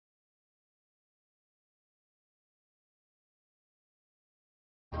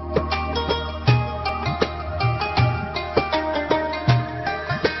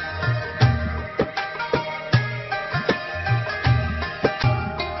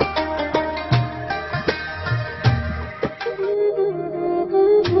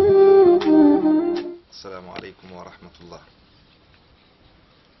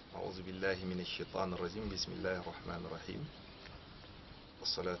الشيطان الرجيم. بسم الله الرحمن الرحيم،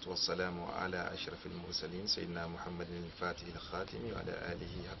 والصلاة والسلام على أشرف المرسلين سيدنا محمد الفاتح الخاتم وعلى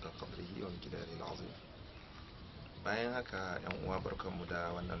آله حق قدره ومقداره العظيم. bayan haka yan uwa barkanmu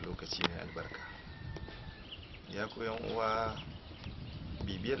da wannan lokaci mai albarka. Ya ku yan uwa,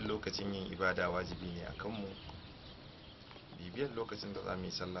 bibiyar lokacin yin ibada wajibi ne akan mu. Bibiyar lokacin da zamu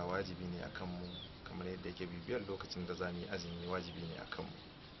yi sallah wajibi ne akan mu, kamar yadda yake bibiyar lokacin da zamu yi azumi wajibi ne akan mu.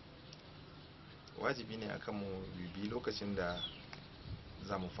 Wajibi ne akan mu bibi lokacin da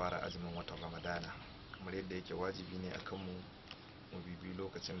zamu fara azumin watan Ramadana, kamar yadda yake wajibi ne akan mu mu bibi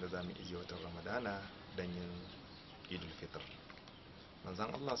lokacin da zamu ije watan Ramadana dan yin Idul Fitr. Manzon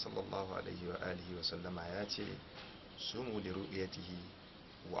Allah sallallahu alaihi wa alihi wa sallama ya ce, sumu li ru'yatihi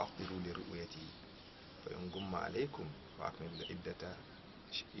wa afdiru li ru'yatihi fa in gumma alaikum fa akmilu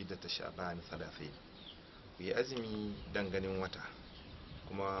iddata sha'ban 30. ku yi azumi dan ganin wata,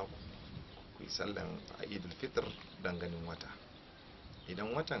 kuma ku yi sallan Idul Fitr dan ganin wata. Idan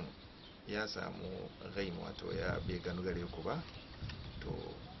watan ya samu ghaim, wato ya bai ganu gare ku ba, to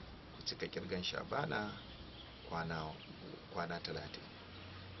ku cika kirgan Sha'bana kwana 30.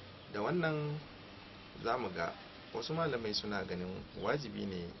 Da wannan za mu ga wasu malamai suna ganin wajibi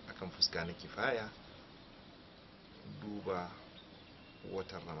ne akan fuska na kifaya duba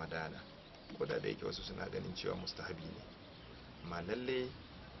watan Ramadana, ko da yake wasu suna ganin cewa mustahabi ne. amma lalle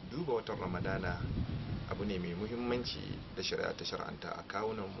duba watan Ramadana abu ne mai muhimmanci da shari'a ta shar'anta a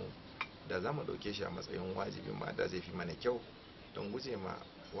kawunanmu, da za mu ɗauke shi a matsayin wajibi ma da zai fi mana kyau, don guje ma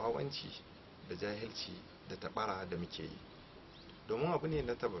wawanci da jahilci da tabara da muke yi. Domin abu ne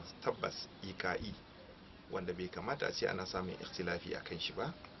na tabbas ika'i, wanda bai kamata a ce ana samun ikhtilafi a kan shi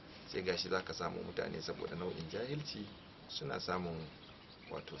ba, sai gashi za ka samu mutane saboda nau'in jahilci suna samun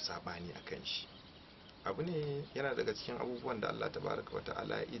wato sabani a kan shi. Abu ne yana daga cikin abubuwan da Allah tabaraka wa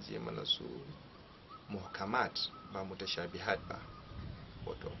ta'ala ya ije mana su muhkamat, ba mutashabihat ba,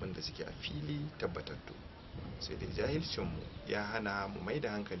 wato abin da suke a fili tabbatattu. sai dai jahilcinmu ya hana mu mai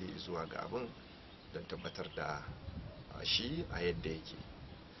da hankali zuwa ga abin don tabbatar da shi a yadda yake.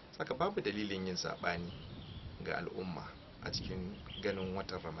 Saka babu dalilin yin sabani ga al'umma a cikin ganin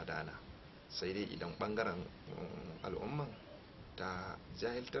watan Ramadana, sai dai idan bangaren al'umman ta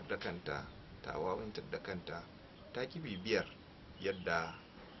jahiltar da kanta, ta wawintar da kanta, ta ki bibiyar yadda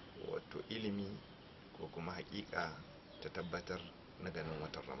wato ilimi ko kuma hakika ta tabbatar na ganin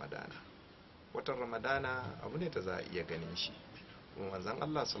watan Ramadana. Watan Ramadana abu ne da za a iya ganin shi, kuma manzon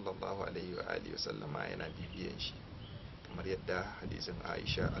Allah sallallahu alaihi wa alihi wasallama yana bibiyan shi, kamar yadda hadisin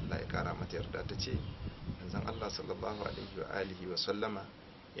Aisha Allah ya kara mata yarda ta ce, manzon Allah sallallahu alaihi wa alihi wasallama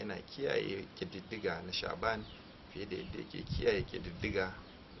yana kiyaye kididdiga na Sha'ban fiye da yadda yake kiyaye kididdiga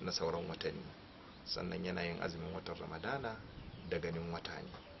na sauran watanni. Sannan yana yin azumin watan Ramadana da ganin wata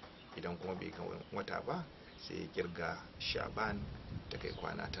ne. Idan kuma bai ga wata ba, sai ya kirga Sha'ban ta kai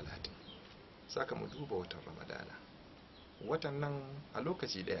kwana 30. Saka mu duba watan Ramadana. Watan nan a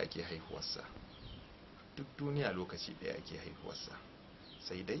lokaci daya ake haihuwarsa, duk duniya lokaci daya ake haihuwarsa,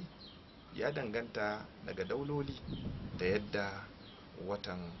 sai dai ya danganta daga dauloli da yadda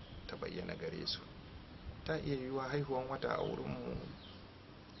watan ta bayyana gare su. Ta iya yiwuwa haihuwan wata a wurinmu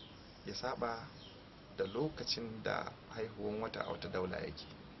ya saba da lokacin da haihuwan wata a wata daula yake,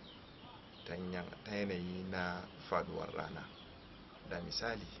 ta yanayi na faduwar rana. Da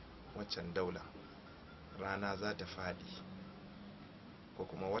misali, waccan daula rana za ta fadi ko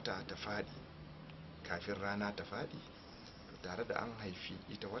kuma wata ta fadi kafin rana ta fadi, to tare da an haifi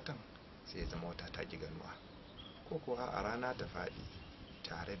ita watan sai ya zama wata ta ki ganuwa, ko kuwa a rana ta fadi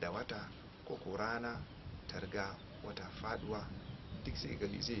tare da wata, ko ko rana ta riga wata faduwa, duk zai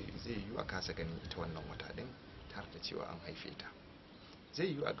yi a kasa ganin ita wannan wata din tare da cewa an haife ta. Zai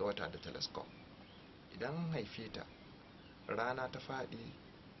yi a ga wata da telescope. Idan an haife ta rana ta fadi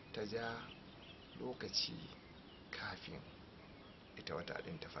ta ja lokaci kafin ita wata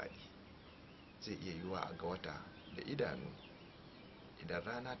din ta fadi, zai iya yiwa a ga wata da idanu. Idan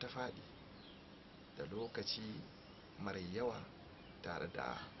rana ta fadi da lokaci mara yawa tare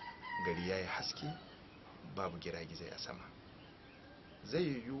da gari yayi haske, babu giragizai a sama, zai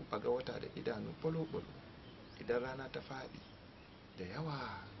yiwu a ga wata da idanu balo-balo. Idan rana ta fadi da yawa,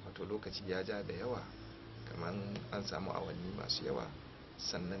 wato lokaci ya ja da yawa, kamar an samu awanni masu yawa,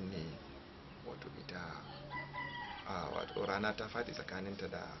 sannan ne wato ita wato rana ta fadi tsakaninta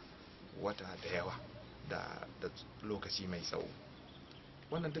da wata da yawa da lokaci mai tsawo.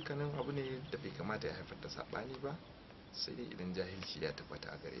 Wannan dukkanin abu ne da bai kamata ya haifar da sabani ba, sai dai idan jahilci ya tabbata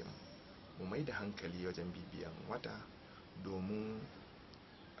a gare mu. Mu mai da hankali wajen bibiyan wata, domin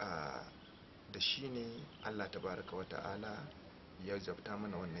da shi ne Allah tabaraka wa ta'ala ya jabta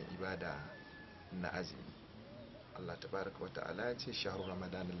mana wannan ibada na azumi. Allah tabaraka wa ta'ala ya ce shahru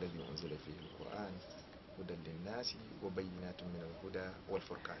ramadan alladhi unzila fihi alquran hudan linnasi wa bayyinatun min alhuda wal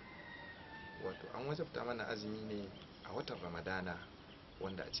furqan. Wato an wajabta mana azumi ne a watan ramadana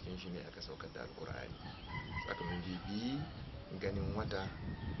wanda a cikin shi ne aka saukar da alqur'ani. Saka mun bibi ganin wata,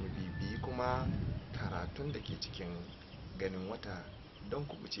 mu bibi kuma karatun da ke cikin ganin wata don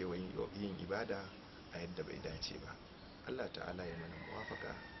kubucewa yin ibada a yadda bai dace ba. Allah ta'ala ya mana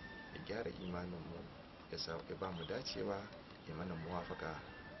muwafaka, ya gyara imaninmu, ya ba mu dacewa, ya mana muwafaka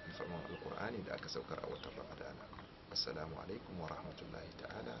alfarman alkur'ani da aka saukar a watan ramadana. Assalamu alaikum wa rahmatullahi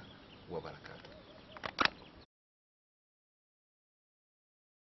ta'ala wa barakatuh.